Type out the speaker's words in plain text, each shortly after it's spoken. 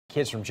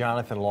Kids from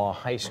Jonathan Law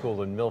High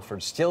School in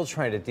Milford still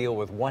trying to deal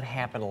with what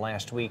happened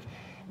last week.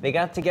 They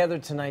got together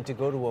tonight to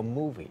go to a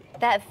movie.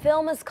 That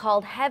film is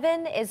called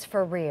Heaven is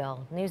for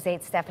Real. News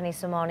 8's Stephanie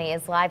Simone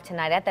is live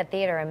tonight at the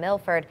theater in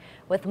Milford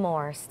with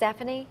more.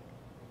 Stephanie?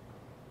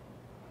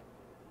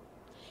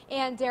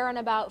 And Darren,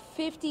 about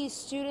 50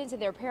 students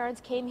and their parents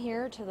came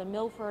here to the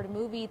Milford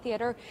movie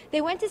theater.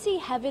 They went to see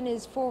Heaven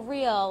is for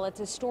Real.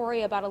 It's a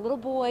story about a little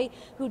boy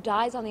who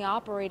dies on the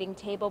operating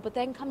table, but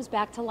then comes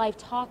back to life,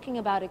 talking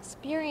about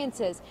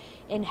experiences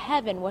in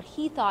heaven, what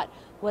he thought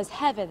was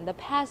heaven. The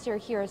pastor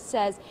here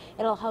says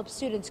it'll help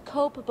students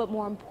cope, but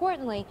more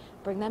importantly,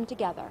 bring them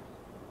together.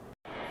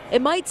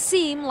 It might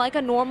seem like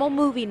a normal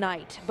movie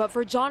night, but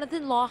for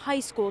Jonathan Law High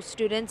School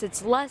students,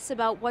 it's less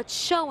about what's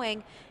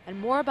showing and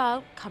more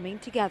about coming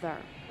together.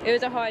 It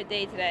was a hard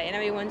day today, and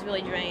everyone's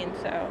really drained,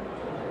 so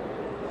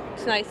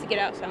it's nice to get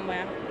out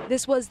somewhere.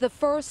 This was the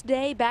first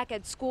day back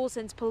at school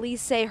since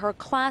police say her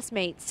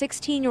classmate,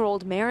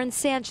 16-year-old Marin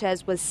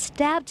Sanchez, was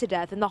stabbed to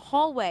death in the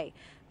hallway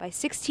by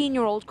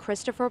 16-year-old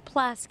Christopher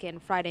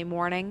Plaskin Friday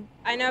morning.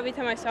 I know every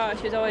time I saw her,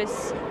 she was always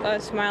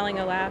smiling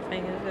or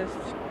laughing.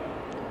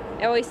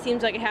 It always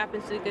seems like it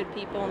happens to the good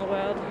people in the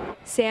world.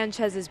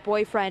 Sanchez's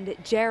boyfriend,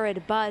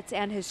 Jared Butts,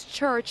 and his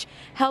church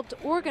helped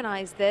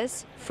organize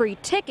this. Free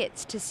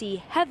tickets to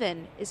see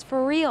Heaven is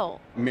for Real.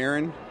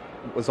 Marin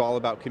was all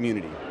about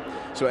community.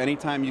 So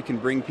anytime you can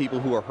bring people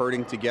who are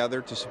hurting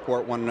together to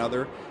support one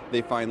another,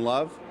 they find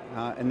love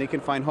and they can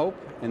find hope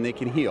and they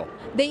can heal.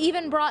 They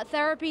even brought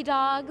therapy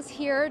dogs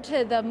here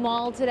to the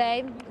mall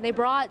today. They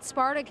brought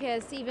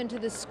Spartacus even to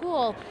the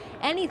school,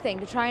 anything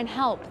to try and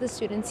help the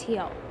students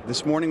heal.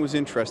 This morning was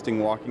interesting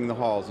walking the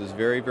halls. It was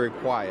very, very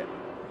quiet.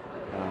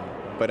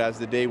 But as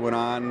the day went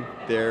on,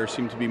 there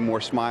seemed to be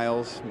more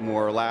smiles,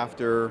 more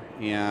laughter,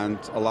 and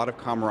a lot of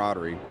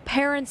camaraderie.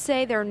 Parents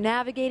say they're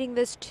navigating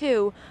this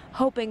too,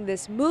 hoping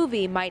this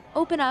movie might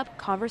open up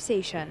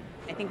conversation.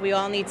 I think we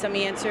all need some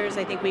answers.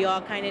 I think we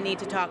all kind of need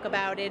to talk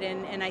about it,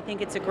 and I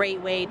think it's a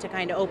great way to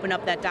kind of open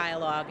up that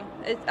dialogue.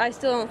 I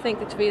still don't think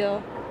it's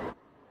real.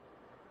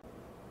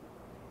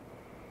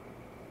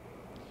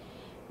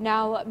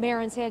 Now,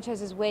 Marin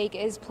Sanchez's wake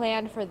is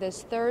planned for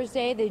this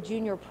Thursday. The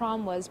junior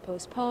prom was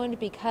postponed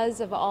because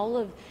of all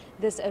of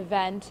this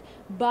event,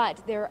 but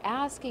they're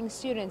asking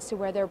students to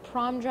wear their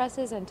prom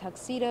dresses and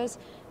tuxedos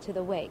to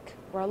the wake.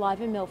 We're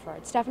live in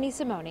Milford. Stephanie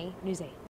Simone, News 8.